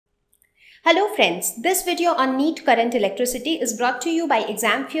Hello friends, this video on NEET current electricity is brought to you by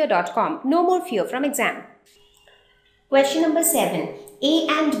examfear.com. No more fear from exam. Question number 7. A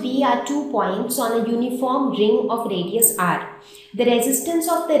and B are 2 points on a uniform ring of radius r. The resistance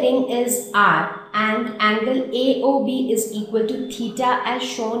of the ring is r and angle AOB is equal to theta as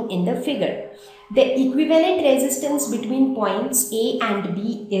shown in the figure. The equivalent resistance between points A and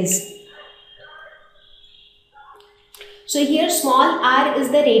B is. So here small r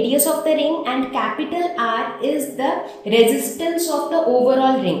is the radius of the ring and capital R is the resistance of the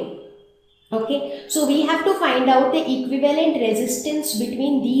overall ring. Okay, so we have to find out the equivalent resistance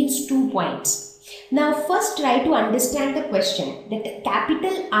between these 2 points. Now first try to understand the question that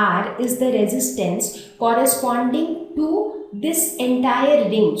capital R is the resistance corresponding to this entire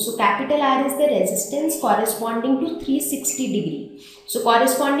ring. So capital R is the resistance corresponding to 360 degree. So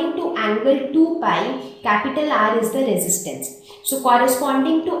corresponding to angle 2 pi, capital R is the resistance. So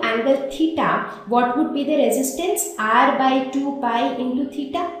corresponding to angle theta, what would be the resistance? R by 2 pi into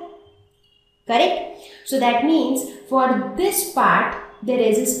theta. Correct? So that means for this part, the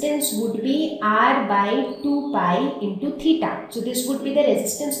resistance would be R by 2 pi into theta. So this would be the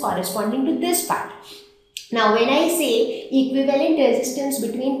resistance corresponding to this part. Now when I say equivalent resistance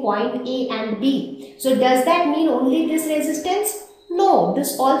between point A and B, so does that mean only this resistance? No,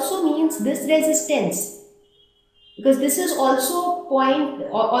 this also means this resistance, because this is also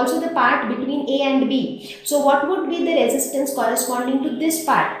the part between A and B. So what would be the resistance corresponding to this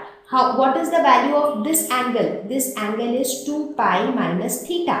part? What is the value of this angle? This angle is 2 pi minus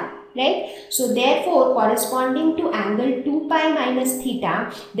theta, right? So therefore corresponding to angle 2 pi minus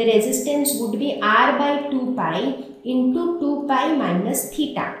theta, the resistance would be R by 2 pi into 2 pi minus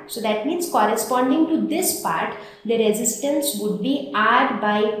theta. So that means corresponding to this part, the resistance would be R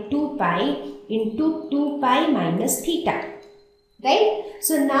by 2 pi into 2 pi minus theta. Right?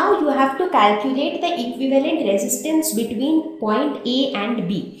 So now you have to calculate the equivalent resistance between point A and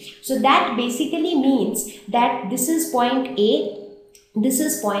B. So that basically means that this is point A, this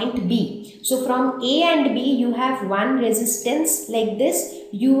is point B. So from A and B you have one resistance like this,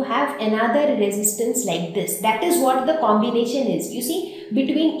 you have another resistance like this. That is what the combination is. You see,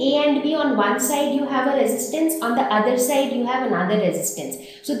 between A and B on one side you have a resistance, on the other side you have another resistance.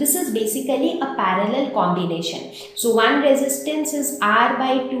 So this is basically a parallel combination. So one resistance is R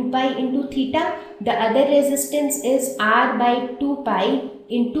by 2 pi into theta, the other resistance is R by 2 pi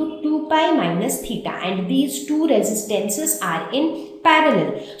into 2 pi minus theta, and these two resistances are in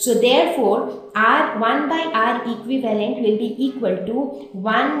parallel. So therefore R1 by R equivalent will be equal to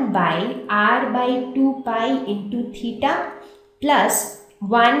 1 by R by 2 pi into theta plus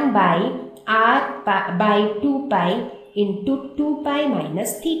 1 by R by 2 pi into 2 pi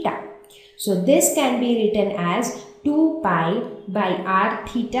minus theta. So this can be written as 2 pi by R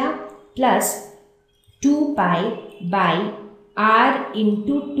theta plus 2 pi by R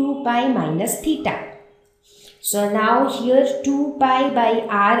into 2 pi minus theta. So now here 2 pi by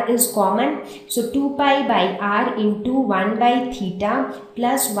R is common. So 2 pi by R into 1 by theta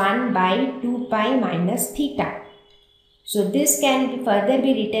plus 1 by 2 pi minus theta. So this can further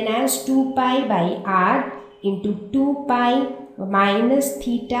be written as 2 pi by R into 2 pi minus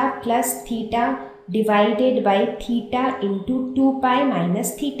theta plus theta divided by theta into 2 pi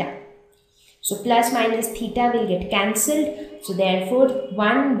minus theta. So plus minus theta will get cancelled. So therefore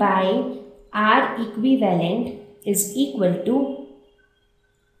 1 by R equivalent is equal to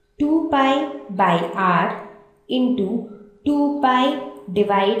 2 pi by R into 2 pi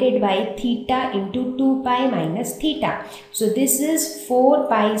divided by theta into 2 pi minus theta. So this is 4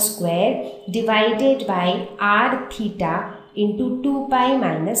 pi square divided by R theta into 2 pi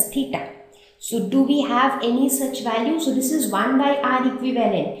minus theta. So do we have any such value? So this is 1 by R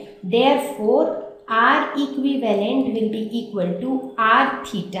equivalent. Therefore R equivalent will be equal to R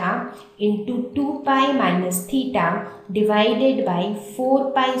theta into 2 pi minus theta divided by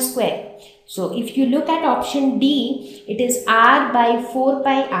 4 pi square. So if you look at option D, it is R by 4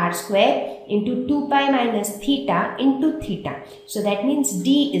 pi R square into 2 pi minus theta into theta. So that means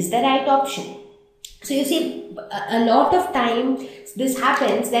D is the right option. So you see, a lot of time this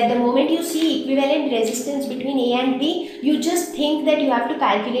happens that the moment you see equivalent resistance between A and B, you just think that you have to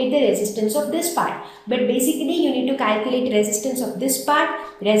calculate the resistance of this part. But basically you need to calculate resistance of this part,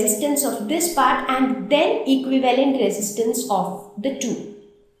 resistance of this part, and then equivalent resistance of the two.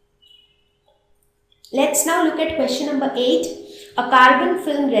 Let's now look at question number 8. A carbon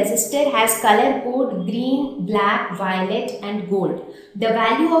film resistor has color code green, black, violet and gold. The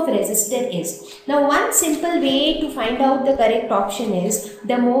value of resistor is. Now one simple way to find out the correct option is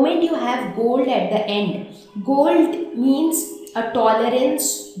the moment you have gold at the end. Gold means a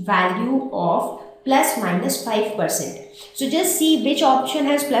tolerance value of plus minus 5%. So just see which option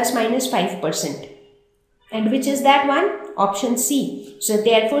has plus minus 5%. And which is that one? Option C. So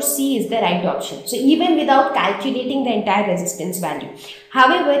therefore C is the right option. So even without calculating the entire resistance value.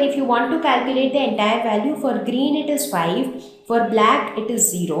 However, if you want to calculate the entire value, for green it is 5, for black it is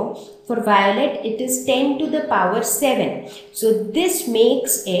 0, for violet it is 10 to the power 7. So this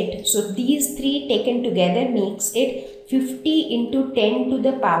makes it, so these three taken together makes it 50 into 10 to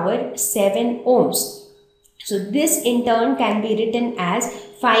the power 7 ohms. So this in turn can be written as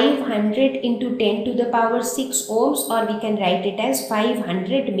 500 into 10 to the power 6 ohms, or we can write it as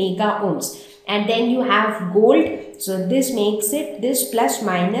 500 mega ohms. And then you have gold. So this makes it this plus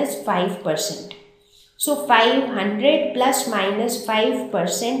minus 5%. So 500 plus minus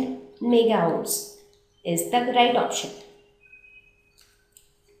 5% mega ohms is the right option.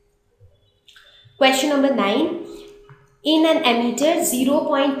 Question number 9. In an ammeter,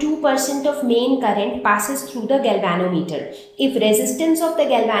 0.2% of main current passes through the galvanometer. If resistance of the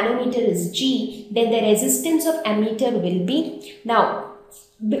galvanometer is G, then the resistance of ammeter will be. Now,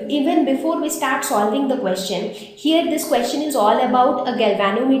 even before we start solving the question, here this question is all about a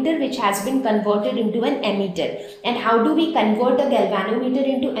galvanometer which has been converted into an ammeter. And how do we convert a galvanometer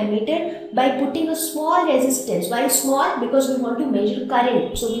into ammeter? By putting a small resistance. Why small? Because we want to measure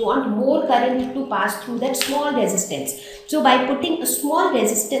current. So we want more current to pass through that small resistance. So by putting a small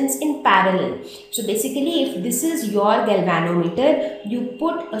resistance in parallel. So basically, if this is your galvanometer, you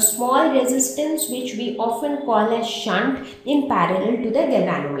put a small resistance which we often call as shunt in parallel to the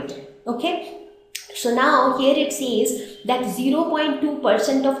galvanometer. Okay. So now here it says that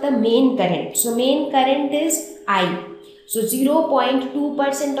 0.2% of the main current. So main current is I. So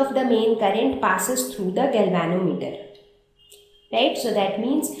 0.2% of the main current passes through the galvanometer. Right. So that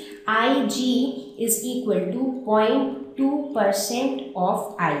means Ig is equal to 0.2%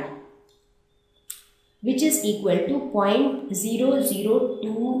 of I, which is equal to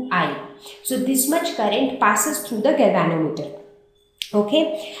 0.002 I. So this much current passes through the galvanometer.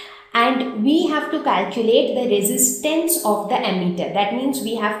 Okay. And we have to calculate the resistance of the ammeter. That means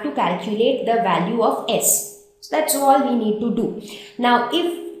we have to calculate the value of S. So that's all we need to do. Now,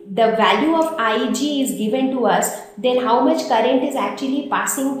 if the value of Ig is given to us, then how much current is actually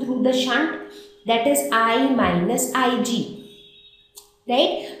passing through the shunt? That is I minus Ig.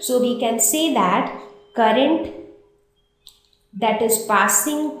 Right? So we can say that current that is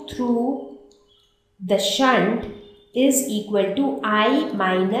passing through the shunt is equal to I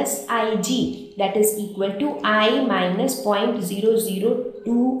minus Ig, that is equal to I minus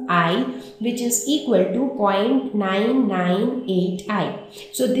 0.002 I, which is equal to 0.998 I.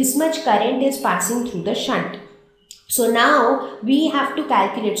 So this much current is passing through the shunt. So now we have to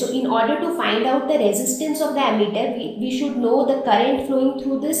calculate. So in order to find out the resistance of the ammeter, we should know the current flowing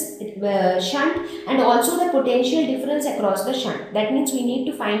through this shunt and also the potential difference across the shunt. That means we need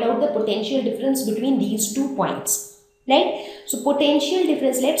to find out the potential difference between these 2 points. Right? So potential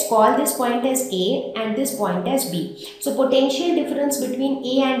difference, let's call this point as A and this point as B. So potential difference between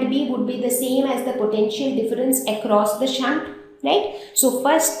A and B would be the same as the potential difference across the shunt. Right? So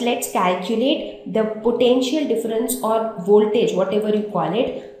first let's calculate the potential difference or voltage, whatever you call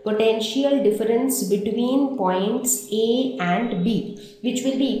it, potential difference between points A and B, which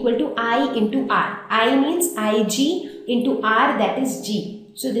will be equal to I into R. I means Ig into R, that is G.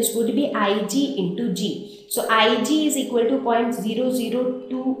 So this would be Ig into G. So Ig is equal to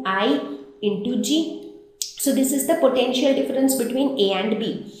 0.002 I into G. So this is the potential difference between A and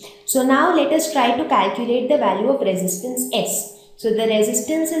B. So now let us try to calculate the value of resistance S. So the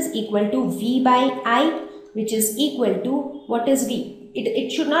resistance is equal to V by I, which is equal to, what is V?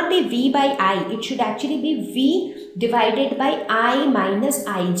 It should not be V by I. It should actually be V divided by I minus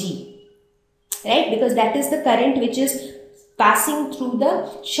Ig. Right? Because that is the current which is passing through the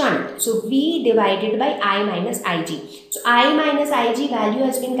shunt. So V divided by I minus Ig. So I minus Ig value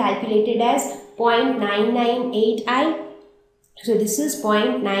has been calculated as 0.998 I. So this is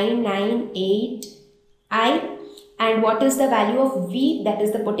 0.998 I. And what is the value of V? That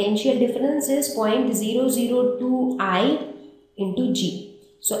is the potential difference is 0.002 I into G.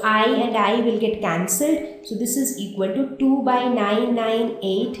 So I and I will get cancelled. So this is equal to 2 by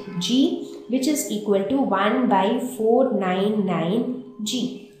 998 G, which is equal to 1 by 499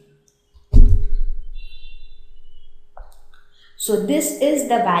 G. So this is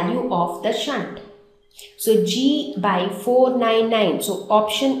the value of the shunt. So G by 499. So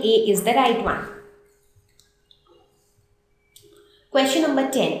option A is the right one. Question number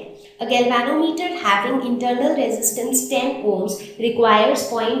 10. A galvanometer having internal resistance 10 ohms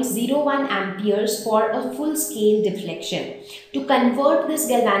requires 0.01 amperes for a full-scale deflection. To convert this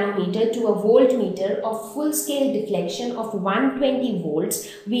galvanometer to a voltmeter of full-scale deflection of 120 volts,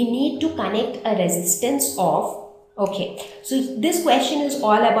 we need to connect a resistance of, okay, so this question is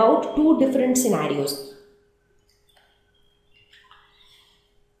all about two different scenarios.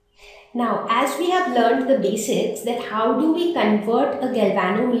 Now, as we have learned the basics that how do we convert a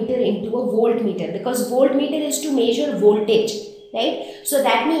galvanometer into a voltmeter, because voltmeter is to measure voltage, right? So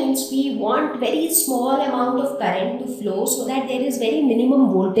that means we want very small amount of current to flow so that there is very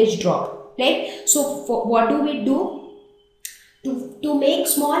minimum voltage drop, right? So what do we do? To make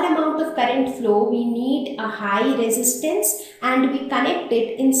small amount of current flow, we need a high resistance and we connect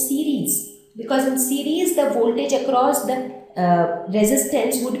it in series, because in series the voltage across the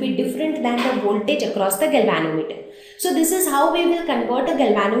resistance would be different than the voltage across the galvanometer. So this is how we will convert a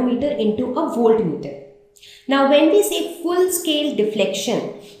galvanometer into a voltmeter. Now when we say full scale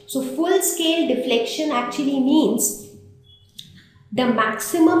deflection, so full scale deflection actually means the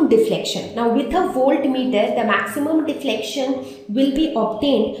maximum deflection. Now with a voltmeter, the maximum deflection will be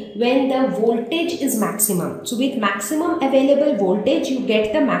obtained when the voltage is maximum. So with maximum available voltage, you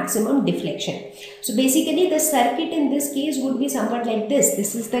get the maximum deflection. So basically the circuit in this case would be somewhat like this.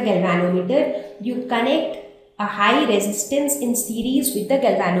 This is the galvanometer. You connect a high resistance in series with the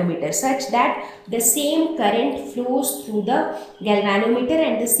galvanometer such that the same current flows through the galvanometer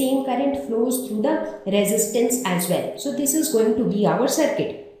and the same current flows through the resistance as well. So this is going to be our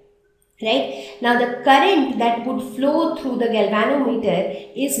circuit, right? Now the current that would flow through the galvanometer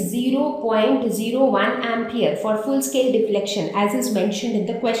is 0.01 ampere for full scale deflection as is mentioned in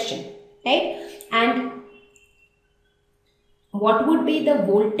the question, right? And what would be the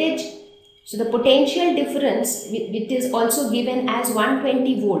voltage? So the potential difference, it is also given as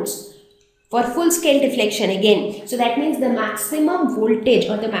 120 volts for full scale deflection again. So that means the maximum voltage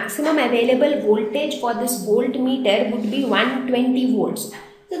or the maximum available voltage for this voltmeter would be 120 volts.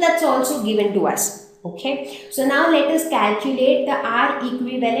 So that's also given to us. Okay. So now let us calculate the R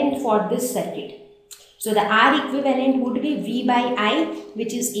equivalent for this circuit. So the R equivalent would be V by I,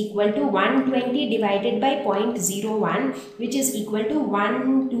 which is equal to 120 divided by 0.01, which is equal to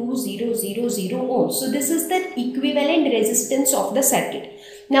 12000 ohms. So this is the equivalent resistance of the circuit.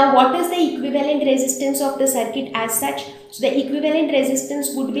 Now what is the equivalent resistance of the circuit as such? So the equivalent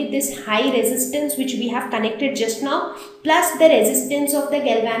resistance would be this high resistance which we have connected just now plus the resistance of the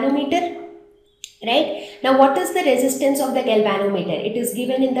galvanometer. Right? Now what is the resistance of the galvanometer? It is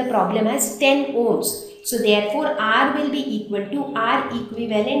given in the problem as 10 ohms. So therefore R will be equal to R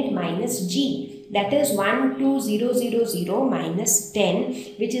equivalent minus G, that is 12000 minus 10,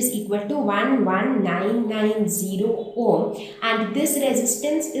 which is equal to 11990 ohm, and this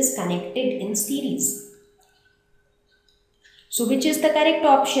resistance is connected in series. So which is the correct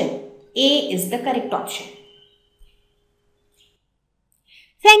option? A is the correct option.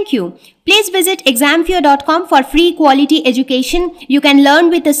 Thank you. Please visit examfear.com for free quality education. You can learn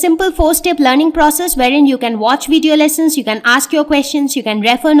with a simple 4-step learning process wherein you can watch video lessons, you can ask your questions, you can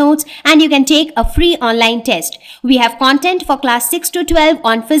refer notes, and you can take a free online test. We have content for class 6 to 12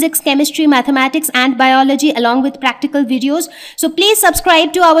 on physics, chemistry, mathematics, and biology along with practical videos. So please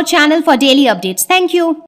subscribe to our channel for daily updates. Thank you.